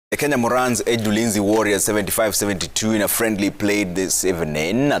The Kenya Morans edged Ulinzi Warriors 75-72 in a friendly played this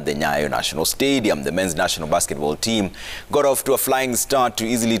evening at the Nyayo National Stadium. The men's national basketball team got off to a flying start to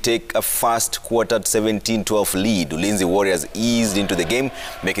easily take a first quarter 17-12 lead. Ulinzi Warriors eased into the game,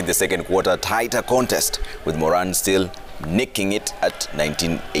 making the second quarter a tighter contest, with Morans still nicking it at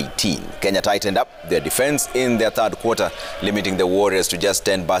 19-18. Kenya tightened up their defense in their third quarter, limiting the Warriors to just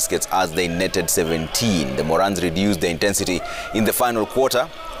 10 baskets as they netted 17. The Morans reduced the intensity in the final quarter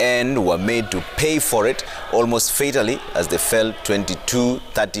and were made to pay for it almost fatally as they fell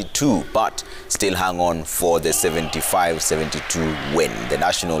 22-32, but still hung on for the 75-72 win. The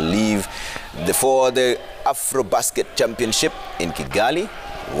national leave for the Afro Basket Championship in Kigali,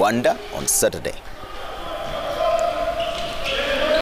 Rwanda on Saturday.